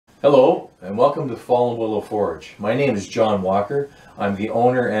Hello and welcome to Fallen Willow Forge. My name is John Walker. I'm the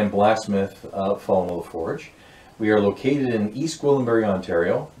owner and blacksmith of Fallen Willow Forge. We are located in East Gwillimbury,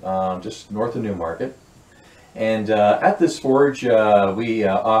 Ontario, just north of Newmarket. And at this forge we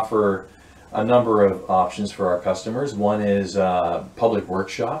offer a number of options for our customers. One is public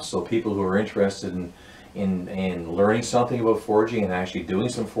workshops, so people who are interested in learning something about forging and actually doing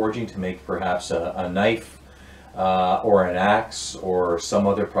some forging to make perhaps a knife or an axe or some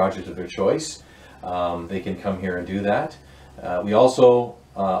other project of their choice. They can come here and do that. We also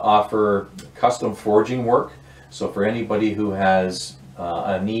offer custom forging work. So for anybody who has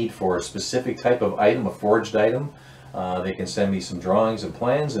a need for a specific type of item, a forged item, they can send me some drawings and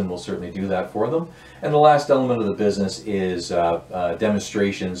plans and we'll certainly do that for them. And the last element of the business is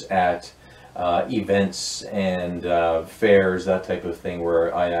demonstrations at events and fairs, that type of thing,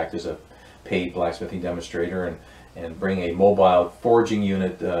 where I act as a paid blacksmithing demonstrator and bring a mobile forging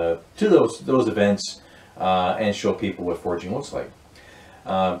unit to those events and show people what forging looks like.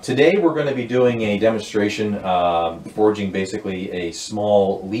 Today we're going to be doing a demonstration forging basically a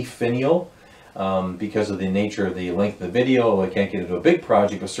small leaf finial. Because of the nature of the length of the video, I can't get into a big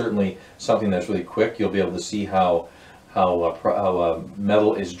project, but certainly something that's really quick. You'll be able to see how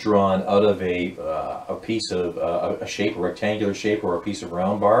metal is drawn out of a piece of a shape, a rectangular shape, or a piece of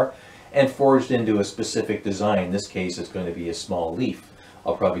round bar, and forged into a specific design. In this case, it's going to be a small leaf.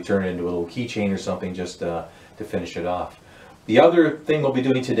 I'll probably turn it into a little keychain or something just to finish it off. The other thing we'll be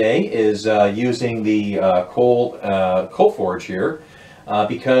doing today is using the coal forge here,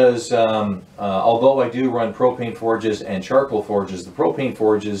 because although I do run propane forges and charcoal forges, the propane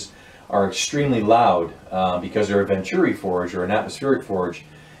forges are extremely loud because they're a Venturi forge or an atmospheric forge,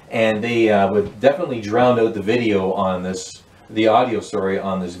 and they would definitely drown out the video on this. The audio, sorry,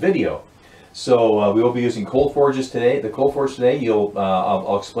 on this video. So we will be using coal forges today. The coal forge today,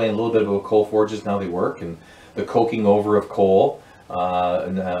 I'll explain a little bit about coal forges and how they work, and the coking over of coal,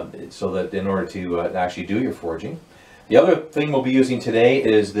 so that in order to actually do your forging. The other thing we'll be using today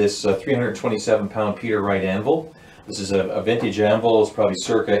is this 327-pound Peter Wright anvil. This is a vintage anvil. It's probably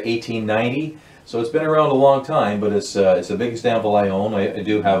circa 1890. So it's been around a long time, but it's the biggest anvil I own. I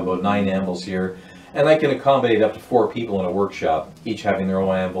do have about 9 anvils here. And I can accommodate up to 4 people in a workshop, each having their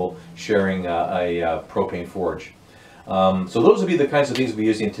own anvil, sharing a propane forge. So those will be the kinds of things we'll be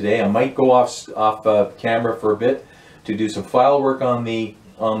using today. I might go off camera for a bit to do some file work on the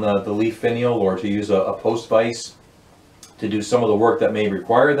leaf finial, or to use a post vise to do some of the work that may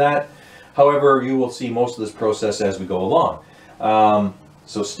require that. However, you will see most of this process as we go along.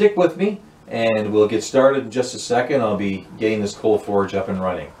 So stick with me and we'll get started in just a second. I'll be getting this coal forge up and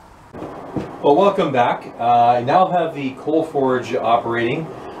running. Well, welcome back. I now have the coal forge operating.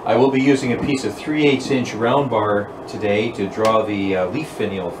 I will be using a piece of 3/8" round bar today to draw the leaf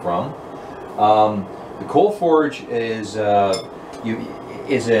finial from. The coal forge is an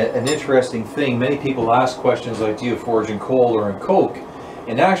interesting thing. Many people ask questions like, do you forge in coal or in coke?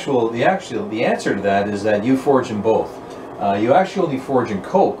 And the answer to that is that you forge in both. You actually only forge in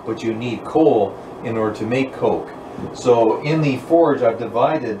coke, but you need coal in order to make coke. So in the forge, I've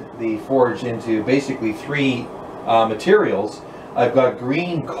divided the forge into basically 3 materials. I've got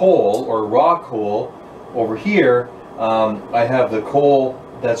green coal, or raw coal, over here. I have the coal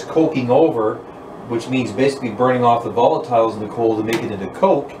that's coking over, which means basically burning off the volatiles in the coal to make it into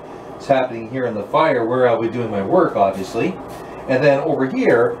coke. It's happening here in the fire where I'll be doing my work, obviously. And then over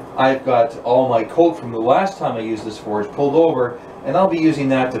here, I've got all my coke from the last time I used this forge pulled over, and I'll be using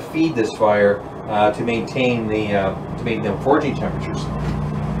that to feed this fire to maintain the forging temperatures.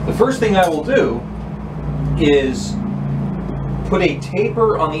 The first thing I will do is put a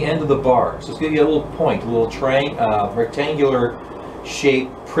taper on the end of the bar. So it's going to be a little point, a little rectangular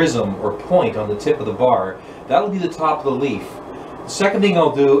shaped prism or point on the tip of the bar. That'll be the top of the leaf. The second thing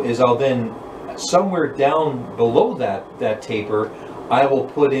I'll do is I'll then, somewhere down below that taper, I will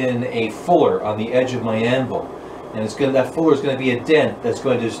put in a fuller on the edge of my anvil. And that fuller is going to be a dent that's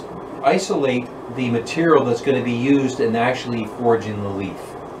going to isolate the material that's going to be used in actually forging the leaf.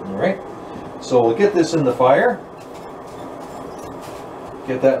 Alright, so we'll get this in the fire,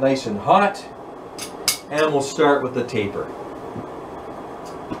 get that nice and hot, and we'll start with the taper.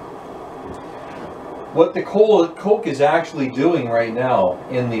 What the coke is actually doing right now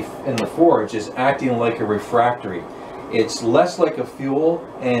in the forge is acting like a refractory. It's less like a fuel,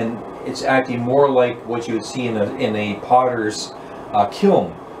 and it's acting more like what you would see in a potter's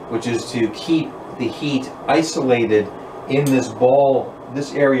kiln, which is to keep the heat isolated in this ball,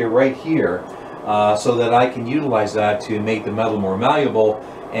 this area right here, so that I can utilize that to make the metal more malleable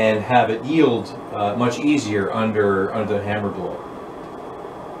and have it yield much easier under the hammer blow.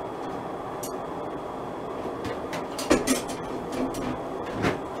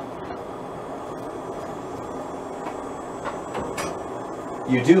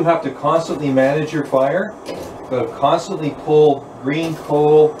 You do have to constantly manage your fire. But constantly pull green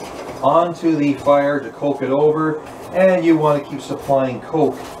coal onto the fire to coke it over, and you want to keep supplying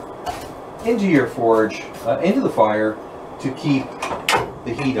coke into your forge, into the fire, to keep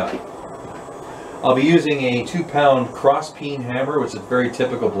the heat up. I'll be using a 2-pound cross peen hammer, which is a very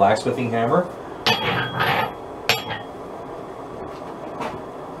typical blacksmithing hammer.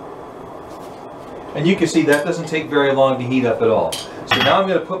 And you can see that doesn't take very long to heat up at all. So now I'm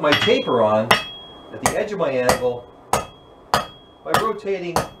going to put my taper on at the edge of my anvil by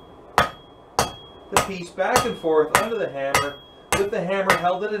rotating the piece back and forth under the hammer with the hammer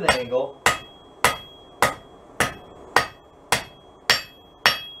held at an angle.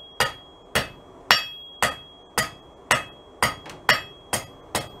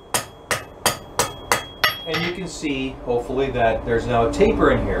 And you can see, hopefully, that there's now a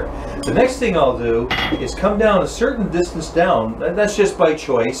taper in here. The next thing I'll do is come down a certain distance down, that's just by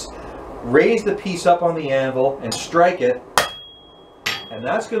choice, raise the piece up on the anvil and strike it, and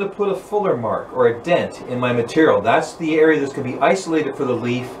that's going to put a fuller mark or a dent in my material. That's the area that's going to be isolated for the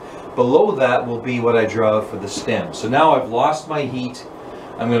leaf. Below that will be what I draw out for the stem. So now I've lost my heat.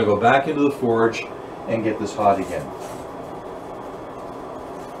 I'm going to go back into the forge and get this hot again.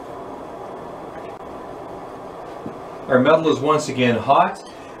 Our metal is once again hot,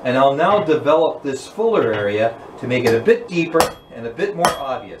 and I'll now develop this fuller area to make it a bit deeper and a bit more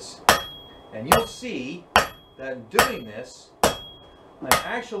obvious. And you'll see that in doing this, I'm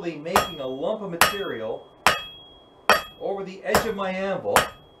actually making a lump of material over the edge of my anvil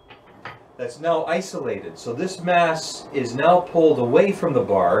that's now isolated. So this mass is now pulled away from the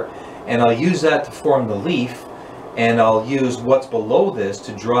bar, and I'll use that to form the leaf, and I'll use what's below this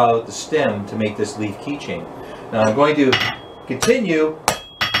to draw out the stem to make this leaf keychain. Now I'm going to continue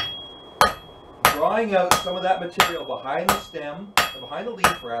drawing out some of that material behind the stem, or behind the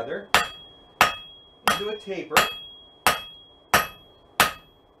leaf rather, into a taper.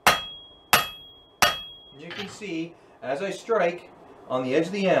 And you can see, as I strike on the edge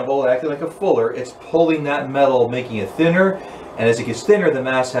of the anvil, acting like a fuller, it's pulling that metal, making it thinner, and as it gets thinner, the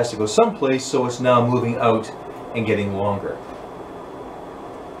mass has to go someplace, so it's now moving out and getting longer.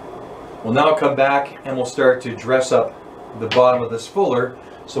 We'll now come back and we'll start to dress up the bottom of this fuller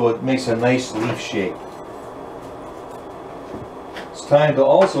so it makes a nice leaf shape. It's time to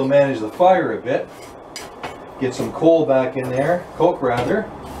also manage the fire a bit. Get some coal back in there, coke rather.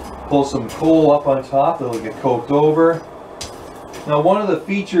 Pull some coal up on top, it'll get coked over. Now one of the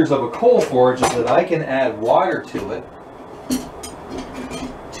features of a coal forge is that I can add water to it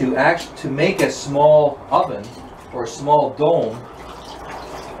to make a small oven or a small dome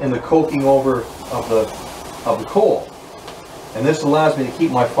in the coking over of the coal. And this allows me to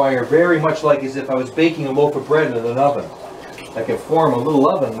keep my fire very much like as if I was baking a loaf of bread in an oven. I can form a little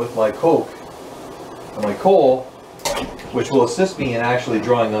oven with my coke and my coal, which will assist me in actually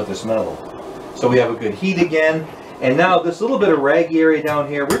drawing out this metal. So we have a good heat again. And now this little bit of raggy area down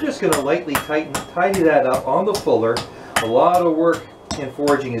here, we're just going to lightly tidy that up on the fuller. A lot of work in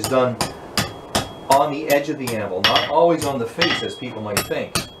forging is done on the edge of the anvil, not always on the face as people might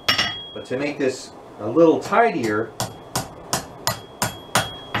think. But to make this a little tidier,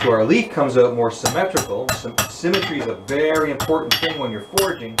 so our leaf comes out more symmetrical. Symmetry is a very important thing when you're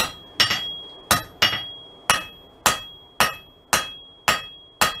forging.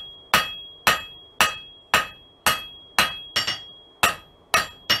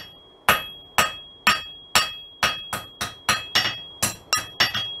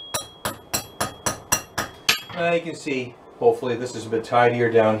 Now you can see, hopefully this is a bit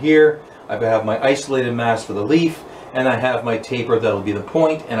tidier down here. I have my isolated mass for the leaf, and I have my taper that'll be the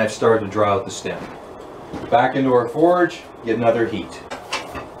point, and I've started to draw out the stem. Back into our forge, get another heat.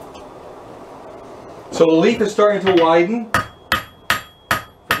 So the leaf is starting to widen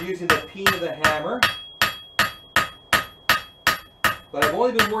from using the peen of the hammer. But I've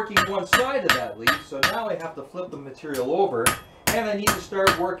only been working one side of that leaf, so now I have to flip the material over, and I need to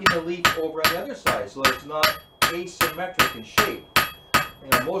start working the leaf over on the other side so that it's not asymmetric in shape. You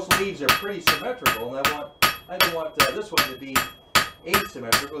know, most leaves are pretty symmetrical, and I don't want this one to be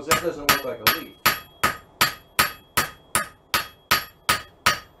asymmetrical, because that doesn't look like a leaf.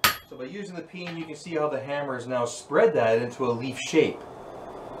 So by using the peen, you can see how the hammer has now spread that into a leaf shape.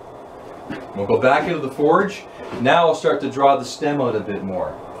 We'll go back into the forge. Now I'll start to draw the stem out a bit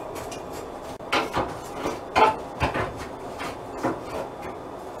more.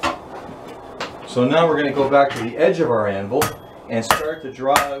 So now we're going to go back to the edge of our anvil and start to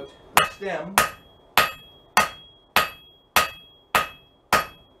draw out the stem.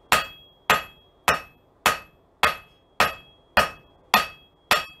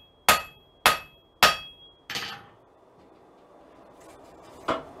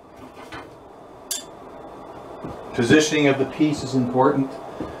 Positioning of the piece is important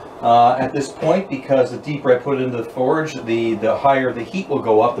at this point, because the deeper I put it into the forge, the higher the heat will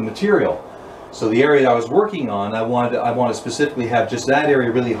go up the material. So the area I was working on, I want to specifically have just that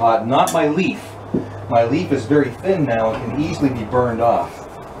area really hot, not my leaf. My leaf is very thin now and can easily be burned off.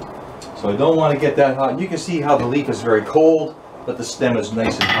 So I don't want to get that hot. And you can see how the leaf is very cold, but the stem is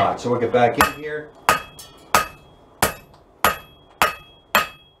nice and hot. So we'll get back in here.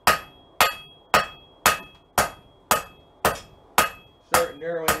 Start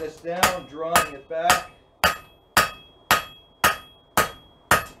narrowing this down, drawing it back.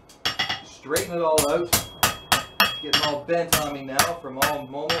 Straighten it all out. Getting all bent on me now from all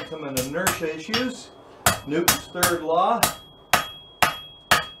momentum and inertia issues. Newton's third law.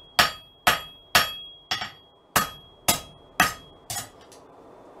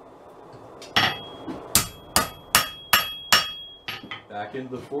 Back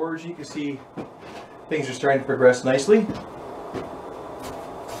into the forge, you can see things are starting to progress nicely.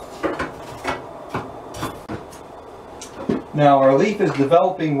 Now our leaf is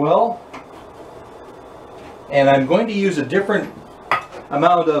developing well, and I'm going to use a different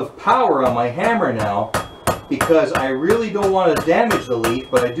amount of power on my hammer now, because I really don't want to damage the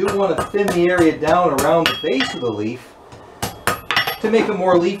leaf, but I do want to thin the area down around the base of the leaf to make it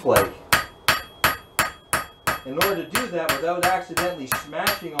more leaf-like. In order to do that without accidentally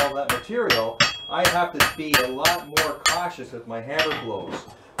smashing all that material, I have to be a lot more cautious with my hammer blows.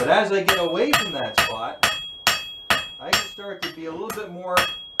 But as I get away from that spot, I can start to be a little bit more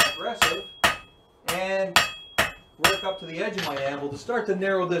aggressive and work up to the edge of my anvil to start to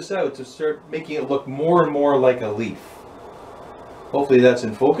narrow this out, to start making it look more and more like a leaf. Hopefully that's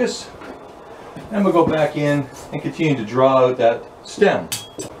in focus. And we'll go back in and continue to draw out that stem.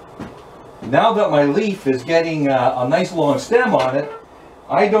 Now that my leaf is getting a nice long stem on it,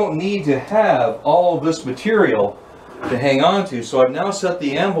 I don't need to have all of this material to hang on to. So I've now set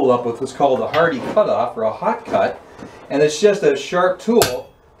the anvil up with what's called a hardy cutoff, or a hot cut. And it's just a sharp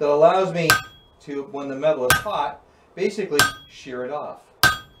tool that allows me to, when the metal is hot, basically shear it off.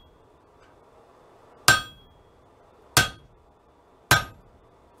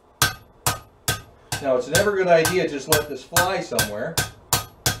 Now it's never a good idea to just let this fly somewhere,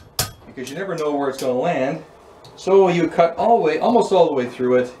 because you never know where it's going to land. So you cut all the way, almost all the way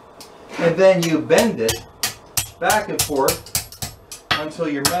through it, and then you bend it back and forth until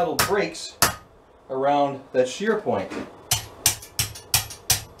your metal breaks around that shear point.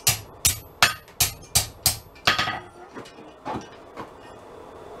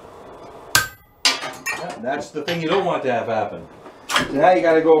 And that's the thing you don't want to have happen. So now you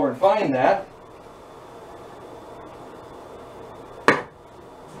got to go over and find that.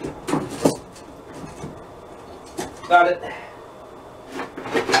 Got it.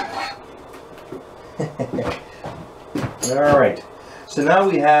 All right. So now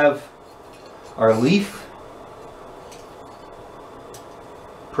we have our leaf.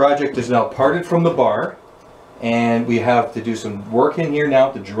 Project is now parted from the bar, and we have to do some work in here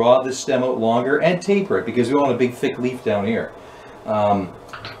now to draw this stem out longer and taper it, because we want a big thick leaf down here.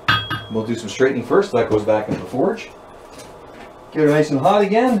 We'll do some straightening first. That goes back into the forge. Get it nice and hot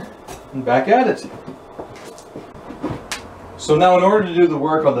again, and back at it. So now, in order to do the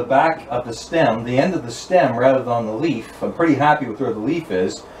work on the back of the stem, the end of the stem rather than on the leaf, I'm pretty happy with where the leaf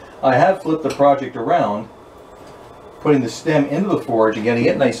is. I have flipped the project around, putting the stem into the forge and getting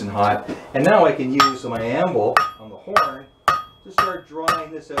it nice and hot. And now I can use my anvil on the horn to start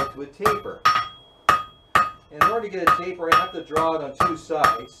drawing this out to a taper. And in order to get a taper, I have to draw it on two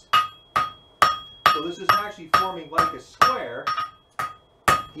sides. So this is actually forming like a square.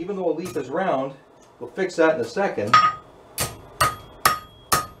 Even though a leaf is round, we'll fix that in a second.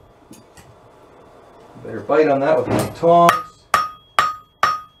 Better bite on that with my tongs.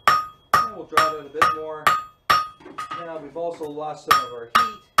 And we'll draw it out a bit more. Now we've also lost some of our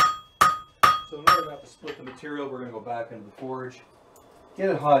heat. So in order not to split the material, we're going to go back into the forge, get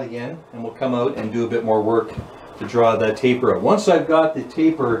it hot again, and we'll come out and do a bit more work to draw that taper out. Once I've got the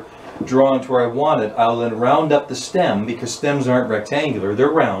taper drawn to where I want it, I'll then round up the stem, because stems aren't rectangular, they're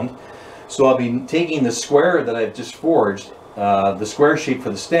round. So I'll be taking the square that I've just forged, the square shape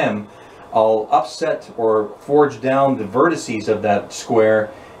for the stem. I'll upset or forge down the vertices of that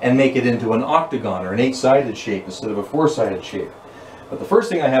square and make it into an octagon, or an 8-sided shape instead of a 4-sided shape. But the first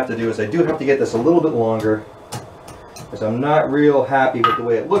thing I have to do is I do have to get this a little bit longer, because I'm not real happy with the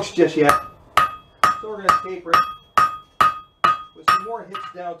way it looks just yet. So we're going to taper it with some more hits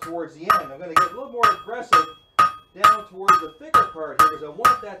down towards the end. I'm going to get a little more aggressive down towards the thicker part here, because I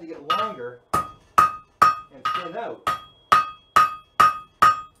want that to get longer and thin out.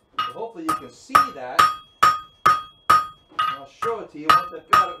 So hopefully you can see that. I'll show it to you once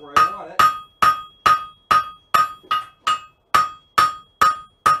I've got it where I want it.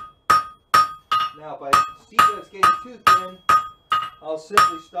 Now if I see that it's getting too thin, I'll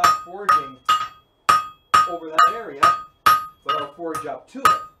simply stop forging over that area, but I'll forge up to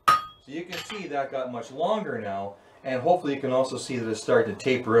it. So you can see that got much longer now, and hopefully you can also see that it's starting to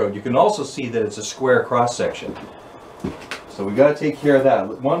taper out. You can also see that it's a square cross section. So we got to take care of that.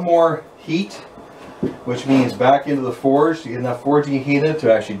 One more heat, which means back into the forge to get enough forging heat in it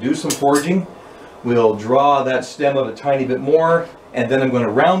to actually do some forging. We'll draw that stem out a tiny bit more, and then I'm going to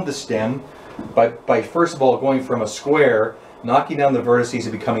round the stem by first of all going from a square, knocking down the vertices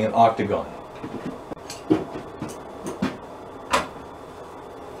and becoming an octagon.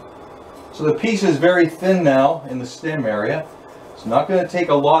 So the piece is very thin now in the stem area. It's not going to take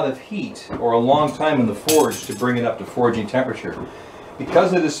a lot of heat or a long time in the forge to bring it up to forging temperature.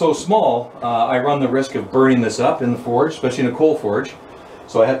 Because it is so small, I run the risk of burning this up in the forge, especially in a coal forge.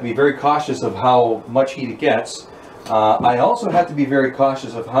 So I have to be very cautious of how much heat it gets. I also have to be very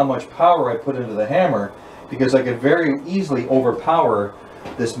cautious of how much power I put into the hammer, because I could very easily overpower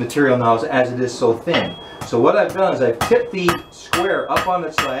this material now as it is so thin. So what I've done is I've tipped the square up on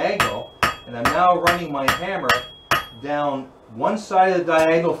its diagonal, and I'm now running my hammer down one side of the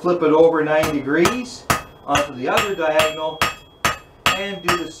diagonal, flip it over 90 degrees onto the other diagonal, and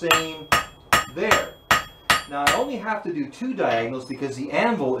do the same there. Now I only have to do two diagonals because the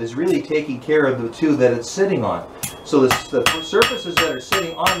anvil is really taking care of the two that it's sitting on. So the surfaces that are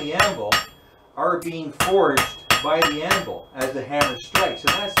sitting on the anvil are being forged by the anvil as the hammer strikes.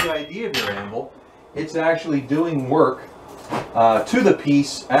 And that's the idea of your anvil. It's actually doing work to the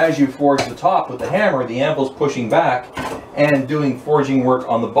piece as you forge the top with the hammer. The anvil's pushing back and doing forging work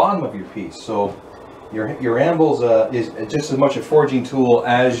on the bottom of your piece. So your anvil is just as much a forging tool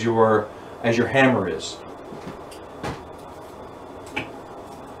as your hammer is.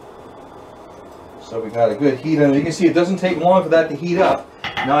 So we got a good heat on it. You can see it doesn't take long for that to heat up.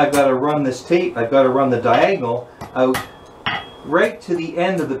 Now I've got to run this tape, I've got to run the diagonal out right to the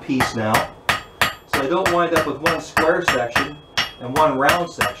end of the piece now, so I don't wind up with one square section and one round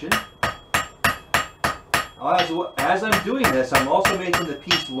section. As I'm doing this, I'm also making the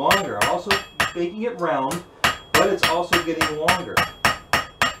piece longer. I'm also making it round, but it's also getting longer.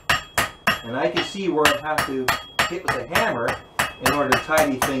 And I can see where I have to hit with the hammer in order to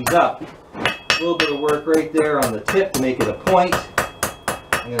tidy things up. A little bit of work right there on the tip to make it a point.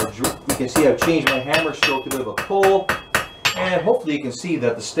 You can see I've changed my hammer stroke to a bit of a pull, and hopefully you can see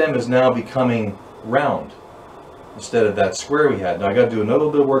that the stem is now becoming round instead of that square we had. Now I got to do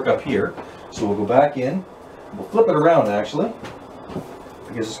another bit of work up here, so we'll go back in. We'll flip it around actually,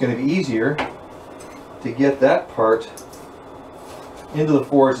 because it's going to be easier to get that part into the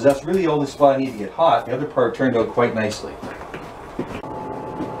forge. That's really the only spot I need to get hot. The other part turned out quite nicely.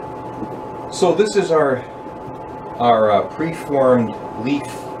 So this is our preformed leaf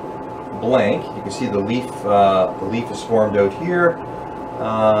blank. You can see the leaf is formed out here,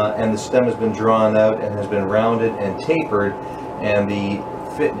 and the stem has been drawn out and has been rounded and tapered, and the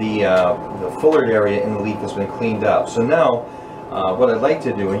fullard area in the leaf has been cleaned up. So now what I'd like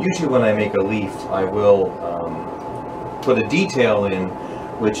to do, and usually when I make a leaf I will put a detail in,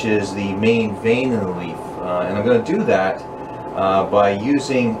 which is the main vein in the leaf, and I'm going to do that by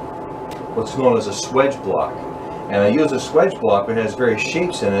using what's known as a swedge block. And I use a swedge block that has various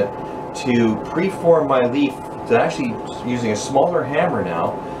shapes in it to preform my leaf, to actually using a smaller hammer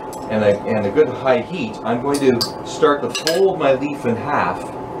now and a good high heat. I'm going to start to fold my leaf in half,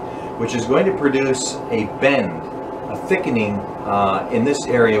 which is going to produce a bend, a thickening in this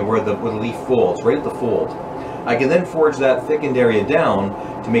area where the leaf folds, right at the fold. I can then forge that thickened area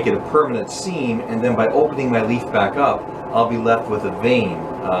down to make it a permanent seam, and then by opening my leaf back up, I'll be left with a vein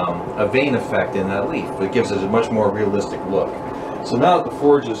effect in that leaf. It gives it a much more realistic look. So now that the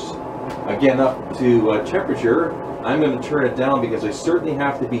forge is again up to temperature, I'm going to turn it down because I certainly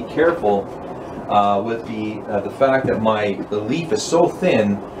have to be careful with the fact that the leaf is so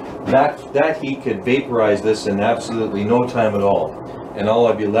thin that heat could vaporize this in absolutely no time at all, and all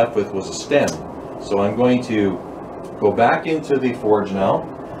I'd be left with was a stem. So I'm going to go back into the forge now.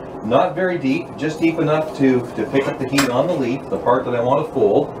 Not very deep, just deep enough to pick up the heat on the leaf, the part that I want to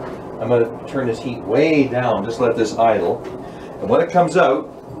fold. I'm going to turn this heat way down, just let this idle. And when it comes out,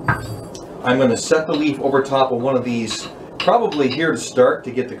 I'm going to set the leaf over top of one of these, probably here to start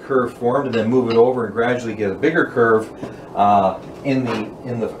to get the curve formed, and then move it over and gradually get a bigger curve in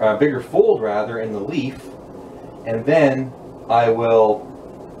the bigger fold rather in the leaf, and then I will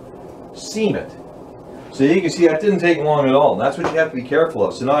seam it. So you can see that didn't take long at all, and that's what you have to be careful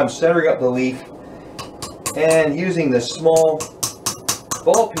of. So now I'm centering up the leaf And using this small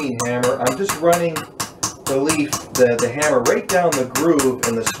ball peen hammer, I'm just running the leaf, the hammer right down the groove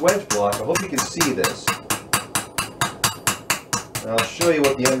in the swedge block. I hope you can see this. And I'll show you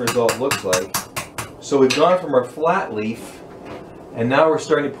what the end result looks like. So we've gone from our flat leaf, and now we're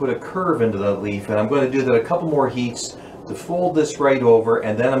starting to put a curve into the leaf, and I'm going to do that a couple more heats to fold this right over,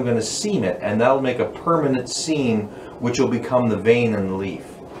 and then I'm going to seam it, and that'll make a permanent seam which will become the vein in the leaf.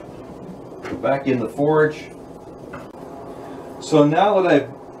 Back in the forge. So now that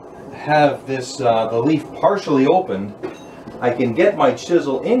I have this the leaf partially opened, I can get my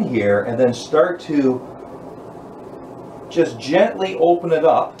chisel in here and then start to just gently open it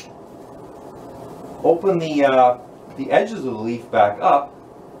up. Open the edges of the leaf back up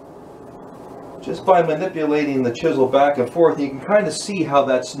just by manipulating the chisel back and forth. You can kind of see how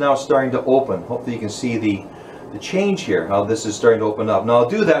that's now starting to open. Hopefully you can see the change here, how this is starting to open up. Now I'll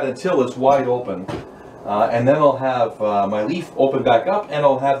do that until it's wide open, and then I'll have my leaf open back up, and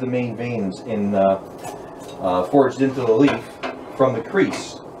I'll have the main veins forged into the leaf from the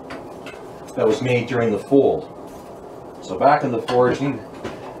crease that was made during the fold. So back in the forge, need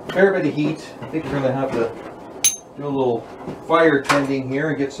a fair bit of heat. I think we're going to have to do a little fire tending here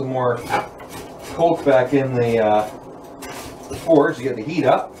and get some more coke back in the forge to get the heat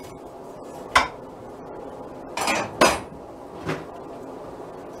up.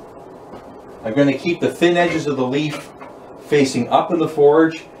 I'm going to keep the thin edges of the leaf facing up in the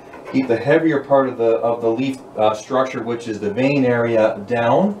forge, keep the heavier part of the leaf structure, which is the vein area,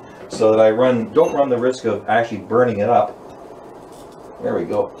 down, so that I don't run the risk of actually burning it up. There we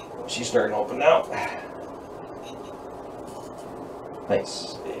go. She's starting to open now.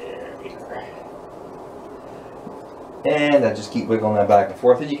 Nice. There we are. And I just keep wiggling that back and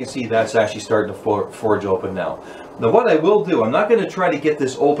forth, and you can see that's actually starting to forge open now. Now what I will do, I'm not going to try to get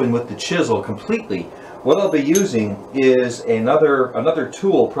this open with the chisel completely. What I'll be using is another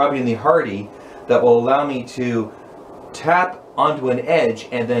tool, probably in the Hardy, that will allow me to tap onto an edge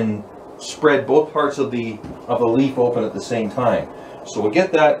and then spread both parts of the leaf open at the same time. So we'll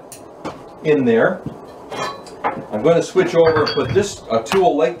get that in there. I'm going to switch over and put a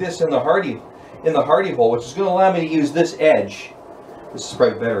tool like this in the Hardy hole, which is going to allow me to use this edge. This is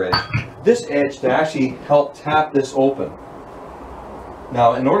probably a better edge. This edge to actually help tap this open.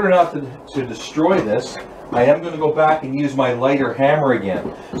 Now, in order not to destroy this, I am going to go back and use my lighter hammer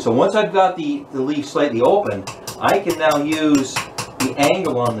again. So once I've got the leaf slightly open, I can now use the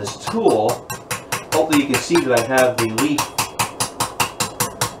angle on this tool. Hopefully you can see that I have the leaf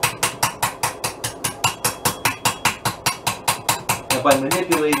by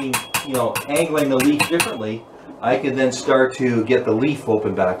manipulating, angling the leaf differently, I can then start to get the leaf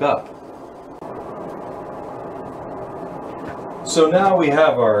open back up. So now we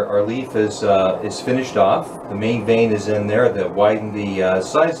have our leaf is finished off. The main vein is in there that widened the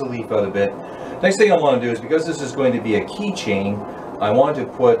size of the leaf out a bit. Next thing I want to do is, because this is going to be a keychain, I want to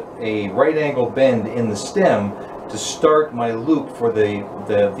put a right angle bend in the stem to start my loop for the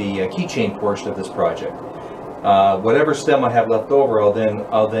keychain portion of this project. Whatever stem I have left over,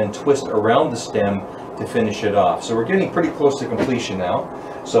 I'll then twist around the stem to finish it off. So we're getting pretty close to completion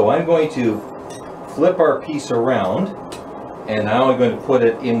now. So I'm going to flip our piece around, and now I'm going to put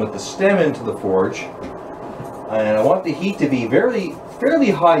it in with the stem into the forge. And I want the heat to be fairly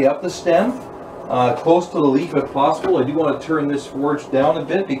high up the stem, close to the leaf if possible. I do want to turn this forge down a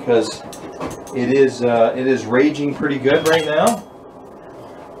bit because it is raging pretty good right now.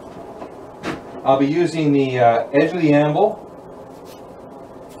 I'll be using the edge of the anvil.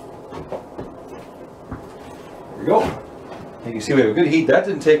 There we go. You can see we have a good heat. That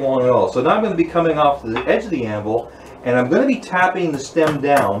didn't take long at all. So now I'm going to be coming off the edge of the anvil, and I'm going to be tapping the stem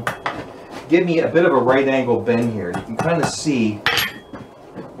down. Give me a bit of a right angle bend here. You can kind of see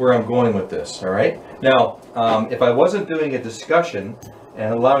where I'm going with this. All right. Now, if I wasn't doing a discussion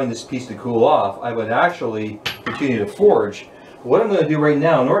and allowing this piece to cool off, I would actually continue to forge. What I'm going to do right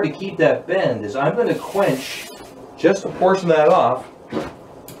now, in order to keep that bend, is I'm going to quench just a portion of that off,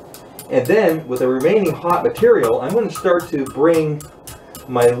 and then with the remaining hot material, I'm going to start to bring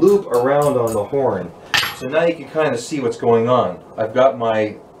my loop around on the horn. So now you can kind of see what's going on. I've got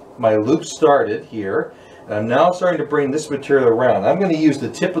my loop started here, and I'm now starting to bring this material around. I'm going to use the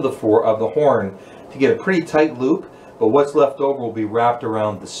tip of the horn to get a pretty tight loop, but what's left over will be wrapped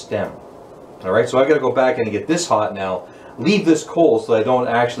around the stem. All right, so I've got to go back and get this hot now. Leave this cold so I don't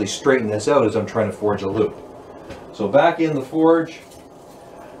actually straighten this out as I'm trying to forge a loop. So back in the forge.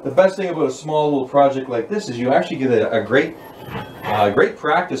 The best thing about a small little project like this is you actually get a great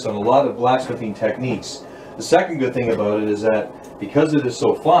practice on a lot of blacksmithing techniques. The second good thing about it is that because it is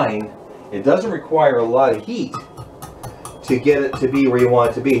so fine, It doesn't require a lot of heat to get it to be where you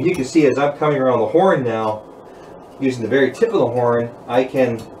want it to be. And you can see as I'm coming around the horn now, using the very tip of the horn, I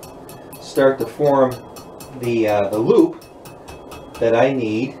can start to form the loop that I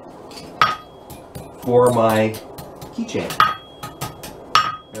need for my keychain.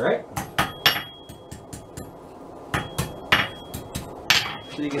 All right.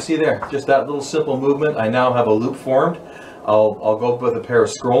 So you can see there, just that little simple movement, I now have a loop formed. I'll go with a pair of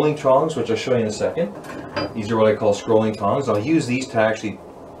scrolling tongs, which I'll show you in a second. These are what I call scrolling tongs. I'll use these to actually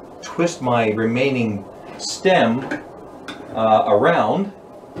twist my remaining stem around,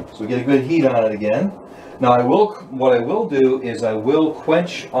 so we get a good heat on it again. Now what I will do is I will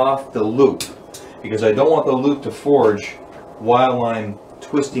quench off the loop, because I don't want the loop to forge while I'm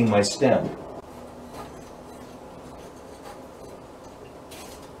twisting my stem.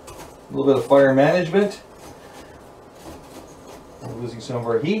 A little bit of fire management. We're losing some of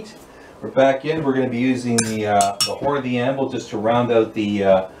our heat. We're back in. We're going to be using the horn of the anvil just to round out the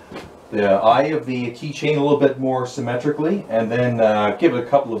eye of the keychain a little bit more symmetrically, and then give it a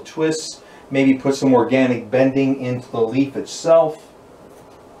couple of twists. Maybe put some organic bending into the leaf itself.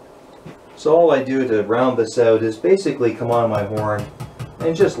 So all I do to round this out is basically come on my horn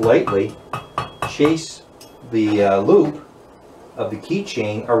and just lightly chase the loop of the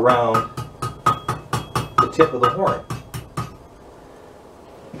keychain around the tip of the horn.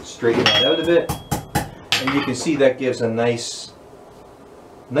 Straighten that out a bit, and you can see that gives a nice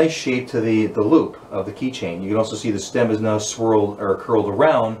shape to the loop of the keychain. You can also see the stem is now swirled or curled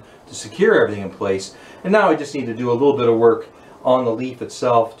around to secure everything in place. And now I just need to do a little bit of work on the leaf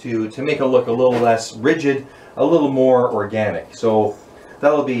itself to make it look a little less rigid, a little more organic. So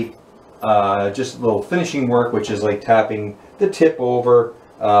that'll be just a little finishing work, which is like tapping the tip over,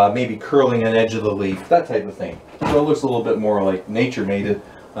 maybe curling an edge of the leaf, that type of thing. So it looks a little bit more like nature made it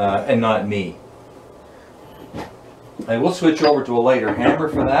and not me. I will switch over to a lighter hammer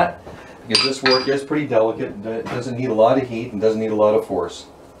for that, because this work is pretty delicate. It doesn't need a lot of heat and doesn't need a lot of force.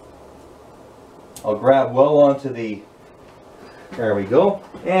 I'll grab well onto the, there we go,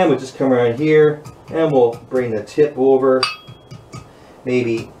 and we'll just come around here and we'll bring the tip over,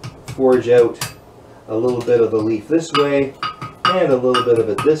 maybe forge out a little bit of the leaf this way and a little bit of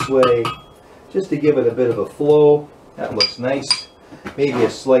it this way, just to give it a bit of a flow. That looks nice. Maybe a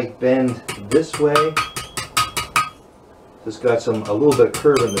slight bend this way. Just got a little bit of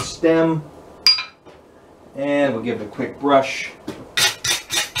curve in the stem, and we'll give it a quick brush.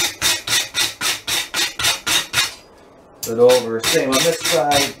 Put it over, same on this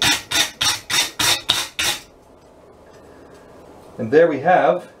side. And there we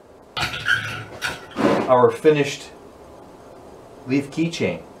have our finished leaf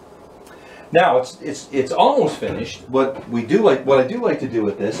keychain. Now it's almost finished. What I do like to do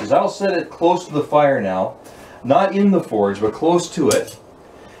with this is I'll set it close to the fire now, not in the forge, but close to it,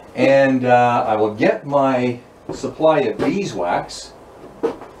 and I will get my supply of beeswax.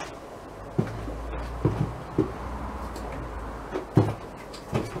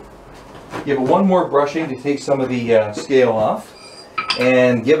 Give it one more brushing to take some of the scale off,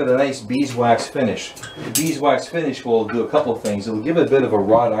 and give it a nice beeswax finish. The beeswax finish will do a couple of things. It'll give it a bit of a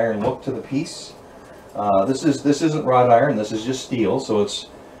wrought iron look to the piece. This isn't wrought iron. This is just steel, so it's,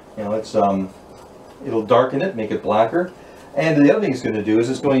 you know, it'll darken it, make it blacker. And the other thing it's going to do is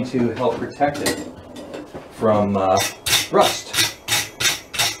it's going to help protect it from rust.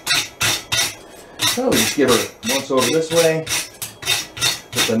 So we just give her once over this way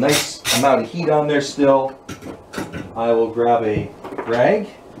with a nice amount of heat on there still. I will grab a rag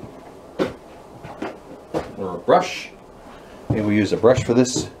or a brush. Maybe we'll use a brush for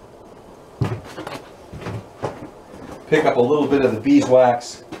this. Pick up a little bit of the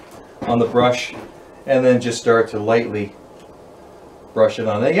beeswax on the brush and then just start to lightly brush it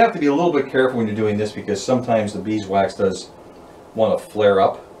on. Now you have to be a little bit careful when you're doing this, because sometimes the beeswax does want to flare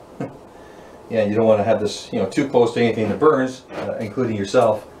up. Yeah, you don't want to have this, you know, too close to anything that burns, including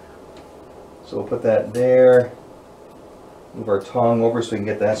yourself. So we'll put that there. Move our tongue over so we can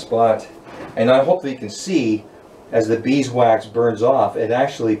get that spot. And I hope that you can see as the beeswax burns off, it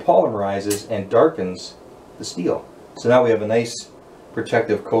actually polymerizes and darkens the steel. So now we have a nice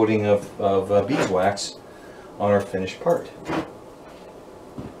protective coating of beeswax on our finished part.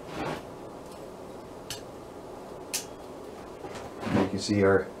 You can see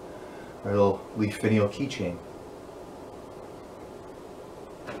our little leaf finial keychain.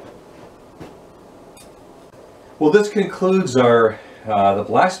 Well, this concludes our the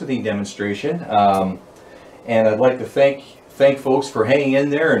blacksmithing demonstration, and I'd like to thank folks for hanging in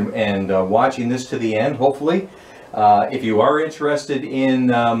there and watching this to the end, hopefully. If you are interested in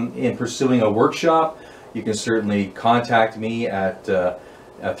pursuing a workshop, you can certainly contact me at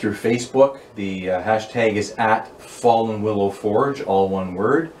through Facebook. The hashtag is @FallenWillowForge, all one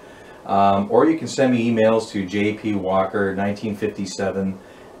word. Or you can send me emails to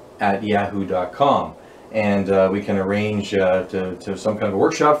jpwalker1957@yahoo.com. And we can arrange to some kind of a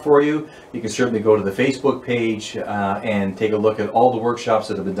workshop for you. You can certainly go to the Facebook page and take a look at all the workshops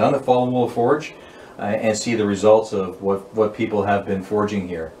that have been done at Fallen Willow Forge and see the results of what people have been forging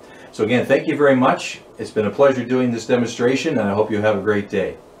here. So again, thank you very much. It's been a pleasure doing this demonstration, and I hope you have a great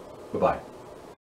day. Bye-bye.